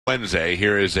Wednesday,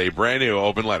 here is a brand new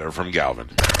open letter from Galvin.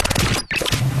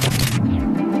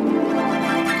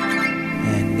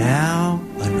 And now,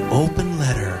 an open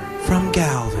letter from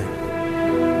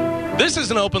Galvin. This is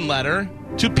an open letter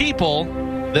to people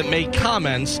that make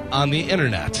comments on the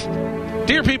internet.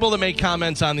 Dear people that make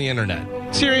comments on the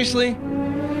internet, seriously?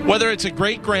 Whether it's a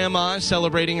great-grandma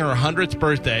celebrating her 100th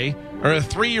birthday or a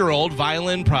 3-year-old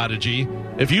violin prodigy,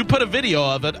 if you put a video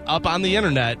of it up on the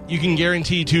internet, you can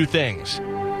guarantee two things.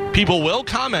 People will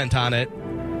comment on it,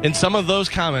 and some of those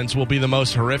comments will be the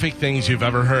most horrific things you've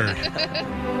ever heard.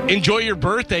 Enjoy your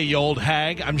birthday, you old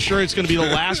hag. I'm sure it's going to be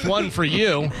the last one for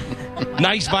you.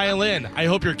 Nice violin. I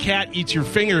hope your cat eats your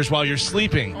fingers while you're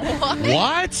sleeping.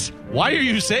 What? Why are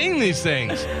you saying these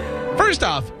things? First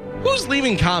off, who's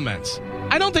leaving comments?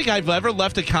 I don't think I've ever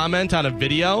left a comment on a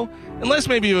video, unless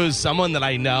maybe it was someone that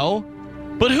I know.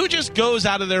 But who just goes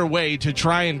out of their way to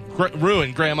try and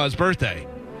ruin Grandma's birthday?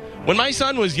 When my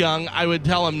son was young, I would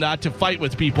tell him not to fight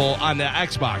with people on the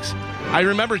Xbox. I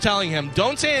remember telling him,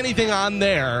 don't say anything on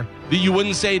there that you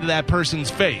wouldn't say to that person's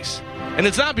face. And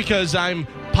it's not because I'm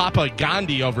Papa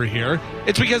Gandhi over here.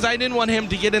 It's because I didn't want him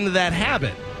to get into that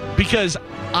habit. Because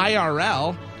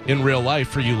IRL, in real life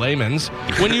for you layman's,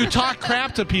 when you talk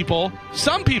crap to people,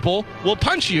 some people will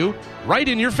punch you right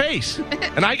in your face.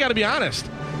 And I got to be honest,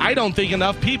 I don't think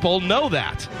enough people know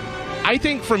that. I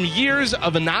think from years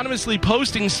of anonymously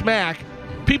posting smack,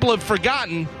 people have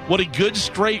forgotten what a good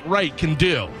straight right can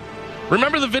do.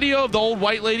 Remember the video of the old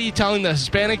white lady telling the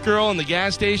Hispanic girl in the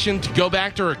gas station to go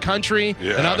back to her country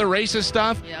and other racist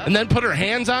stuff, and then put her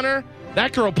hands on her?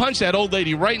 That girl punched that old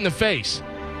lady right in the face.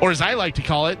 Or as I like to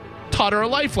call it, taught her a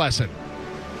life lesson.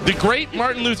 The great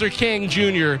Martin Luther King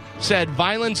Jr. said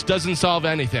violence doesn't solve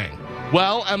anything.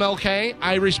 Well, MLK,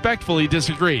 I respectfully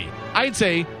disagree. I'd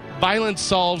say violence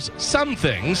solves some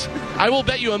things. I will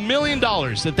bet you $1 million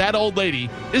that old lady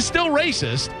is still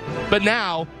racist, but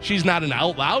now she's not an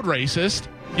out loud racist.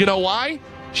 You know why?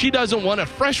 She doesn't want a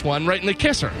fresh one right in the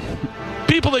kisser.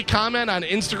 People that comment on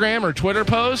Instagram or Twitter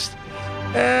posts,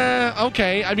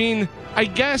 okay. I mean, I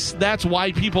guess that's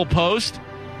why people post,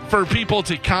 for people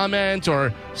to comment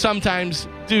or sometimes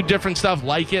do different stuff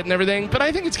like it and everything, but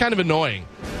I think it's kind of annoying.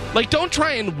 Like, don't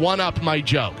try and one-up my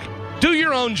joke. Do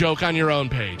your own joke on your own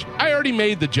page. I already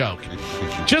made the joke.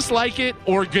 Just like it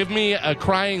or give me a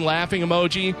crying, laughing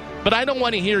emoji, but I don't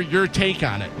want to hear your take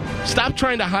on it. Stop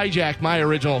trying to hijack my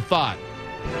original thought.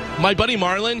 My buddy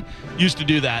Marlon used to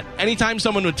do that. Anytime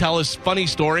someone would tell a funny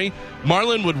story,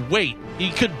 Marlon would wait. He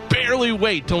could barely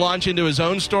wait to launch into his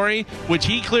own story, which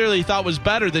he clearly thought was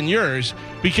better than yours,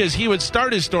 because he would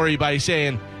start his story by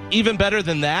saying, even better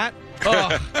than that?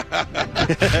 Oh.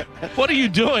 What are you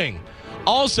doing?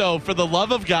 Also, for the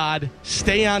love of God,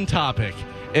 stay on topic.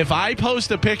 If I post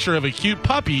a picture of a cute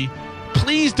puppy,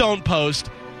 please don't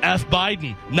post F.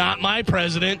 Biden, not my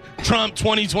president, Trump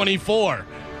 2024.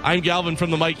 I'm Galvin from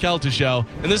the Mike Kelta Show,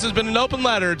 and this has been an open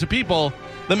letter to people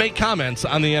that make comments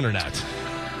on the internet.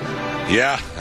 Yeah.